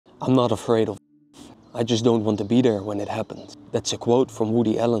I'm not afraid of death. I just don't want to be there when it happens. That's a quote from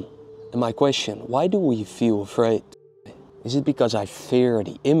Woody Allen. And my question, why do we feel afraid? Is it because I fear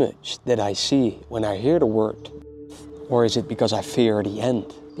the image that I see when I hear the word? Or is it because I fear the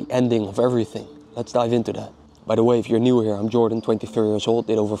end, the ending of everything? Let's dive into that. By the way, if you're new here, I'm Jordan, 23 years old,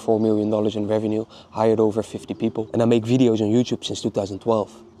 did over $4 million in revenue, hired over 50 people, and I make videos on YouTube since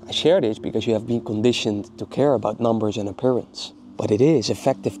 2012. I share this because you have been conditioned to care about numbers and appearance. But it is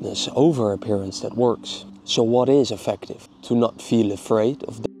effectiveness over appearance that works. So what is effective? To not feel afraid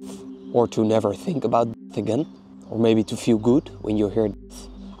of death? Or to never think about death again? Or maybe to feel good when you hear death?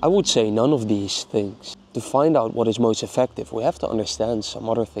 I would say none of these things. To find out what is most effective, we have to understand some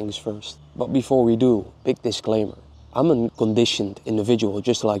other things first. But before we do, big disclaimer. I'm a conditioned individual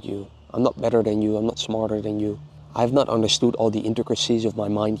just like you. I'm not better than you, I'm not smarter than you. I have not understood all the intricacies of my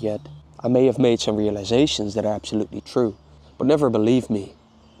mind yet. I may have made some realizations that are absolutely true. But never believe me.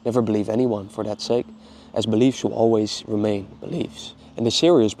 Never believe anyone for that sake, as beliefs will always remain beliefs. And the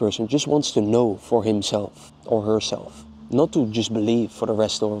serious person just wants to know for himself or herself, not to just believe for the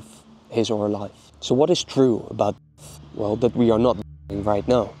rest of his or her life. So what is true about death? Well, that we are not living right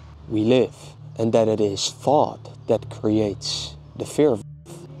now. We live, and that it is thought that creates the fear of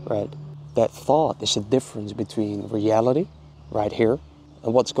death, right? That thought is the difference between reality, right here,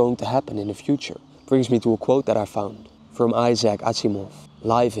 and what's going to happen in the future. Brings me to a quote that I found from Isaac Asimov.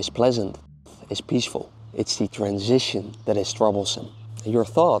 Life is pleasant, is peaceful. It's the transition that is troublesome. And your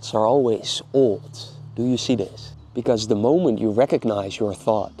thoughts are always old. Do you see this? Because the moment you recognize your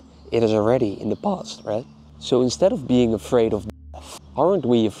thought, it is already in the past, right? So instead of being afraid of death, aren't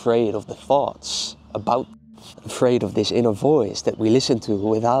we afraid of the thoughts about death? Afraid of this inner voice that we listen to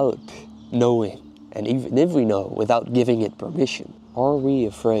without knowing, and even if we know, without giving it permission? Are we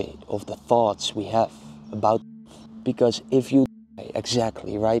afraid of the thoughts we have about death? Because if you die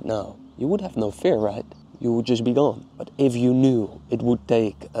exactly right now, you would have no fear, right? You would just be gone. But if you knew it would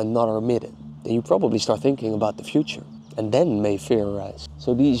take another minute, then you probably start thinking about the future. And then may fear arise.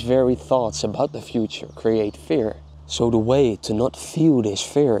 So these very thoughts about the future create fear. So the way to not feel this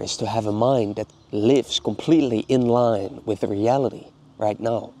fear is to have a mind that lives completely in line with reality right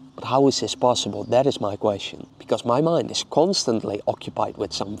now. But how is this possible? That is my question. Because my mind is constantly occupied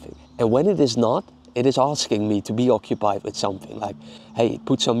with something. And when it is not, it is asking me to be occupied with something. Like, hey,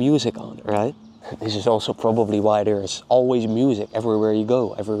 put some music on, right? This is also probably why there's always music everywhere you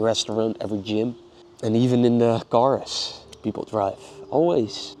go. Every restaurant, every gym. And even in the cars people drive,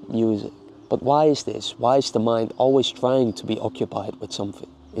 always music. But why is this? Why is the mind always trying to be occupied with something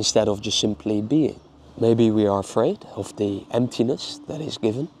instead of just simply being? Maybe we are afraid of the emptiness that is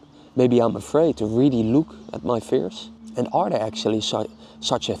given. Maybe I'm afraid to really look at my fears. And are there actually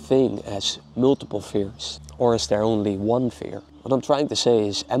such a thing as multiple fears? Or is there only one fear? What I'm trying to say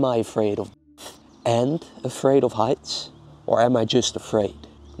is, am I afraid of death and afraid of heights? Or am I just afraid?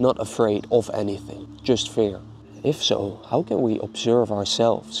 Not afraid of anything, just fear. If so, how can we observe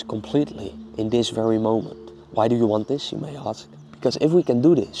ourselves completely in this very moment? Why do you want this, you may ask? Because if we can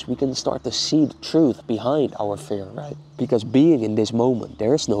do this, we can start to see the truth behind our fear, right? Because being in this moment,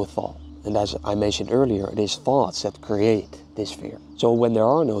 there is no thought. And as I mentioned earlier, it is thoughts that create this fear. So when there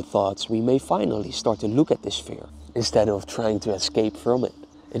are no thoughts, we may finally start to look at this fear instead of trying to escape from it.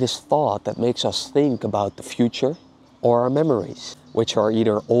 It is thought that makes us think about the future or our memories, which are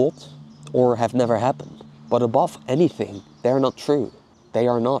either old or have never happened. But above anything, they're not true. They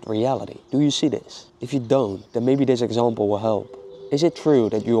are not reality. Do you see this? If you don't, then maybe this example will help. Is it true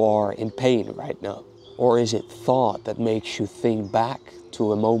that you are in pain right now? Or is it thought that makes you think back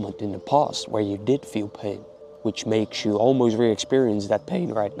to a moment in the past where you did feel pain, which makes you almost re-experience that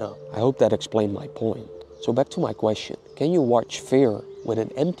pain right now? I hope that explained my point. So back to my question. Can you watch fear with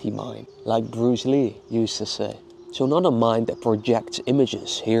an empty mind, like Bruce Lee used to say? So not a mind that projects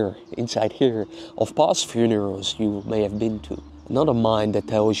images here, inside here, of past funerals you may have been to. Not a mind that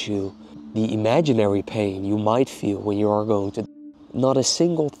tells you the imaginary pain you might feel when you are going to. Not a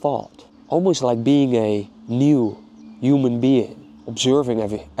single thought. Almost like being a new human being, observing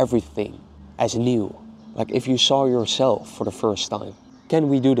everything as new. Like if you saw yourself for the first time. Can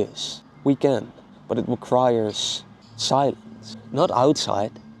we do this? We can, but it requires silence. Not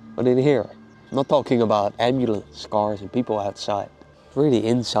outside, but in here. I'm not talking about ambulance, cars and people outside. Really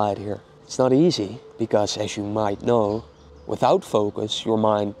inside here. It's not easy because, as you might know, without focus, your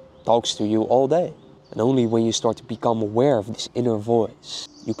mind talks to you all day. And only when you start to become aware of this inner voice,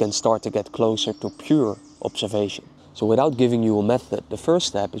 you can start to get closer to pure observation. So without giving you a method, the first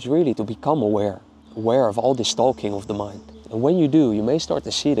step is really to become aware of all this talking of the mind. And when you do, you may start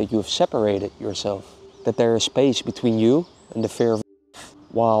to see that you have separated yourself, that there is space between you and the fear of death.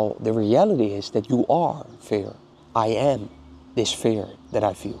 While the reality is that you are fear. I am this fear that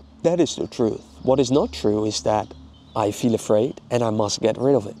I feel. That is the truth. What is not true is that I feel afraid and I must get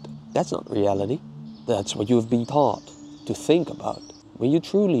rid of it. That's not reality. That's what you have been taught to think about. When you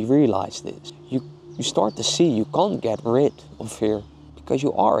truly realize this, you start to see you can't get rid of fear because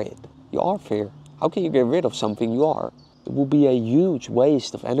you are it. You are fear. How can you get rid of something you are? It will be a huge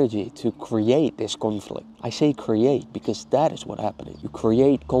waste of energy to create this conflict. I say create because that is what's happening. You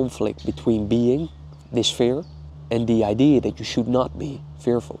create conflict between being this fear and the idea that you should not be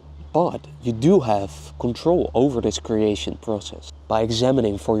fearful. But you do have control over this creation process by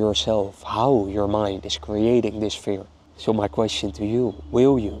examining for yourself how your mind is creating this fear. So my question to you,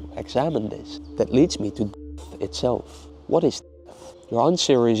 will you examine this? That leads me to death itself. What is death? You're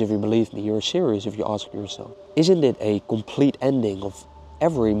unserious if you believe me, you're serious if you ask yourself. Isn't it a complete ending of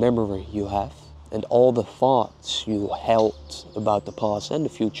every memory you have and all the thoughts you held about the past and the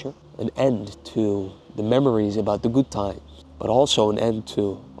future? An end to the memories about the good times, but also an end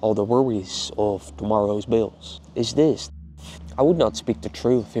to all the worries of tomorrow's bills. Is this? I would not speak the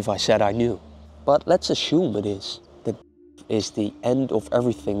truth if I said I knew, but let's assume it is. That is the end of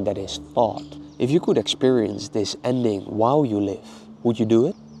everything that is thought. If you could experience this ending while you live, would you do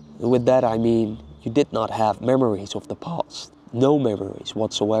it? And with that I mean you did not have memories of the past, no memories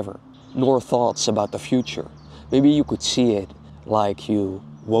whatsoever, nor thoughts about the future. Maybe you could see it like you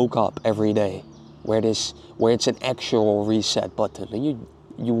woke up every day, where it's an actual reset button, and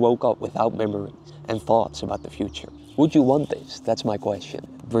you woke up without memories and thoughts about the future. Would you want this? That's my question.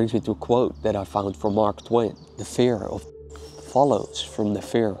 It brings me to a quote that I found from Mark Twain. The fear of death follows from the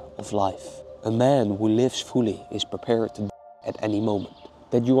fear of life. A man who lives fully is prepared to die at any moment.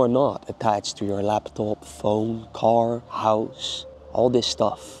 That you are not attached to your laptop, phone, car, house, all this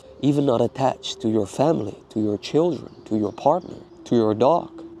stuff. Even not attached to your family, to your children, to your partner, to your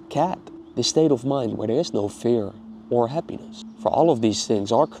dog, cat. The state of mind where there is no fear or happiness. For all of these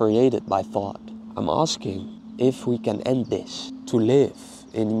things are created by thought. I'm asking if we can end this, to live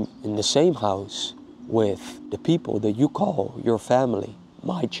in the same house with the people that you call your family,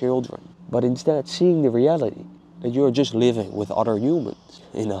 my children, but instead seeing the reality that you're just living with other humans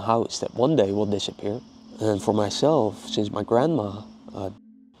in a house that one day will disappear. And for myself, since my grandma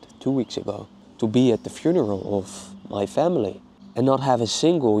 2 weeks ago, to be at the funeral of my family and not have a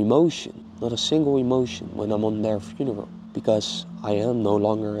single emotion, not a single emotion when I'm on their funeral, because I am no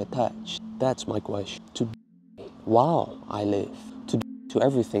longer attached. That's my question. To die while I live, to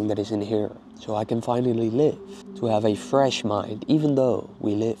everything that is in here, so I can finally live, to have a fresh mind, even though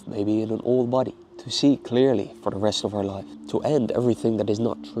we live maybe in an old body, to see clearly for the rest of our life, to end everything that is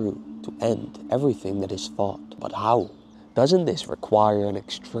not true, to end everything that is thought. But how? Doesn't this require an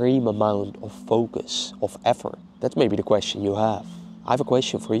extreme amount of focus, of effort? That's maybe the question you have. I have a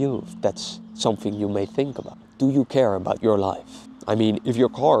question for you, if that's something you may think about. Do you care about your life? I mean, if your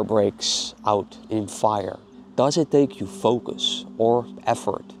car breaks out in fire, does it take you focus or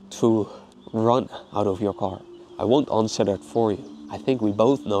effort to run out of your car? I won't answer that for you. I think we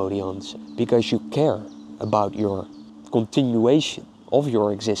both know the answer. Because you care about your continuation of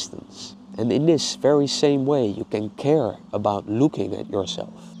your existence. And in this very same way, you can care about looking at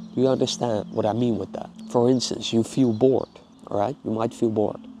yourself. Do you understand what I mean with that? For instance, you feel bored, all right? You might feel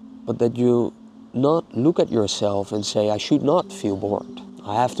bored. But that you not look at yourself and say, I should not feel bored.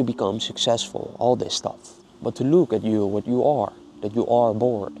 I have to become successful, all this stuff. But to look at you, what you are, that you are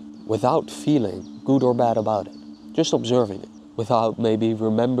bored, without feeling good or bad about it. Just observing it, without maybe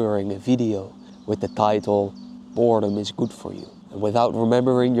remembering a video with the title, Boredom is Good for You. And without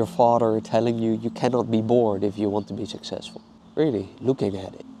remembering your father telling you you cannot be bored if you want to be successful. Really looking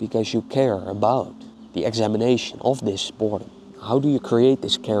at it because you care about the examination of this boredom. How do you create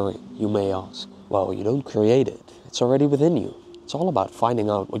this caring, you may ask? Well, you don't create it. It's already within you. It's all about finding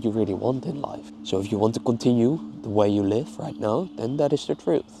out what you really want in life. So if you want to continue the way you live right now, then that is the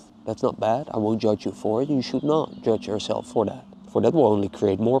truth. That's not bad. I won't judge you for it. You should not judge yourself for that. For that will only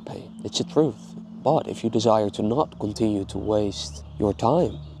create more pain. It's the truth. But if you desire to not continue to waste your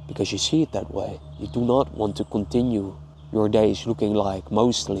time, because you see it that way, you do not want to continue your days looking like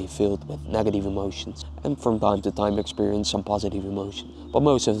mostly filled with negative emotions, and from time to time experience some positive emotions. But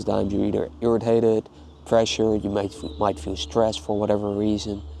most of the time you're either irritated, pressured, you might feel stressed for whatever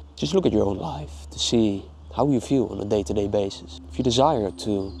reason. Just look at your own life to see how you feel on a day-to-day basis. If you desire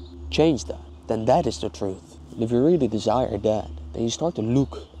to change that, then that is the truth. And if you really desire that, then you start to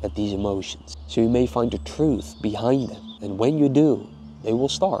look at these emotions. So you may find the truth behind them. And when you do, they will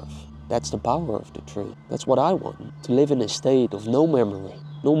starve. That's the power of the truth. That's what I want. To live in a state of no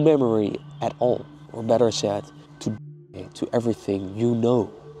memory at all. Or better said, to to everything you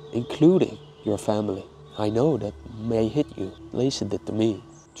know, including your family. I know that may hit you. Lisa did to me.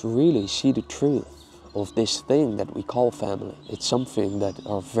 To really see the truth of this thing that we call family. It's something that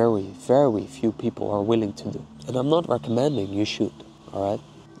are very, very few people are willing to do. And I'm not recommending you should, all right?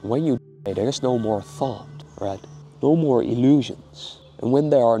 When you die, there's no more thought, right? No more illusions. And when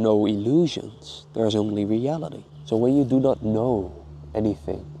there are no illusions, there's only reality. So when you do not know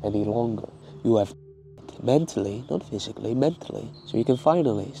anything any longer, you have mentally, not physically, mentally, so you can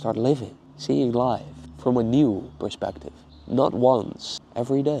finally start living, seeing life from a new perspective. Not once,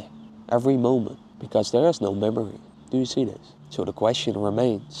 every day, every moment, because there is no memory. Do you see this? So the question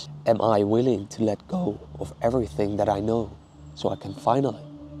remains, am I willing to let go of everything that I know so I can finally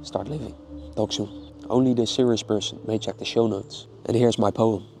start living? Talk soon. Only the serious person may check the show notes. And here's my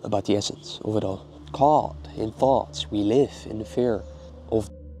poem about the essence of it all. Caught in thoughts, we live in the fear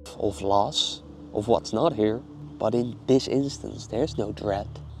of loss, of what's not here. But in this instance, there's no dread,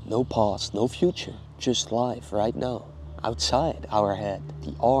 no past, no future, just life right now. Outside our head,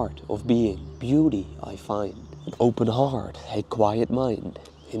 the art of being, beauty I find, an open heart, a quiet mind.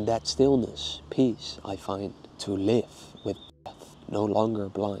 In that stillness, peace I find, to live with breath, no longer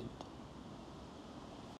blind.